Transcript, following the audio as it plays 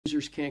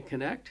users can't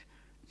connect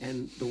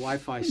and the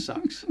Wi-Fi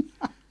sucks.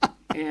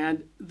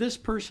 And this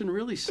person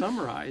really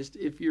summarized,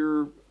 if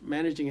you're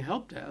managing a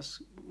help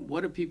desk,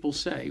 what do people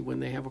say when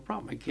they have a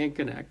problem? I can't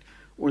connect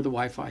or the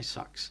Wi-Fi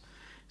sucks.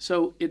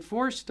 So it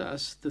forced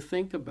us to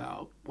think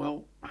about,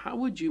 well, how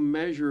would you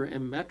measure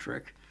and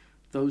metric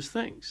those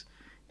things?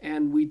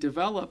 And we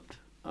developed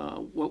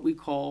what we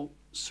call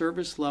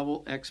service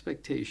level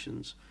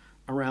expectations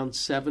around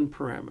 7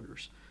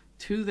 parameters.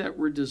 2 that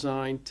were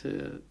designed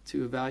to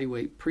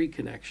evaluate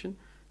pre-connection,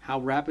 how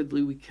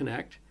rapidly we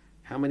connect,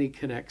 how many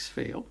connects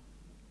fail,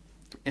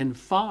 and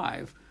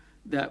 5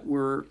 that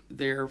were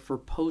there for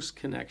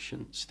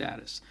post-connection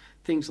status.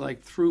 Things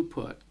like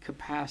throughput,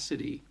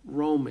 capacity,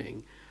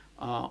 roaming,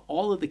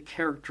 all of the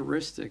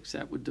characteristics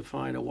that would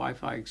define a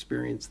Wi-Fi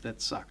experience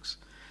that sucks.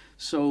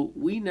 So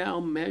we now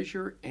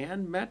measure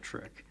and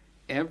metric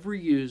every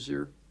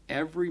user,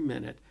 every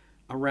minute,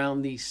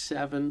 around these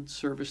 7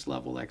 service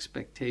level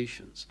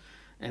expectations.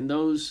 And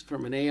those,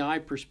 from an AI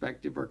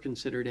perspective, are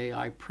considered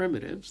AI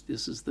primitives.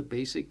 This is the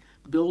basic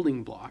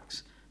building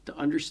blocks to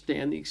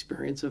understand the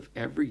experience of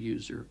every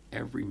user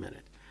every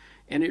minute.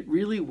 And it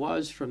really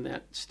was from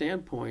that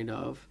standpoint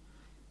of,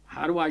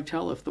 how do I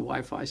tell if the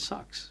Wi-Fi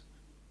sucks?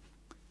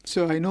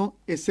 So I know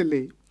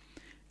SLA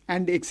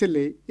and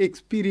XLA,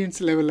 experience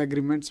level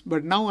agreements,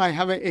 but now I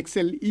have a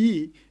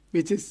XLE,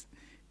 which is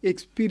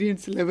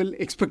experience level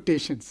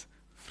expectations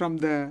from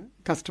the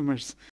customers.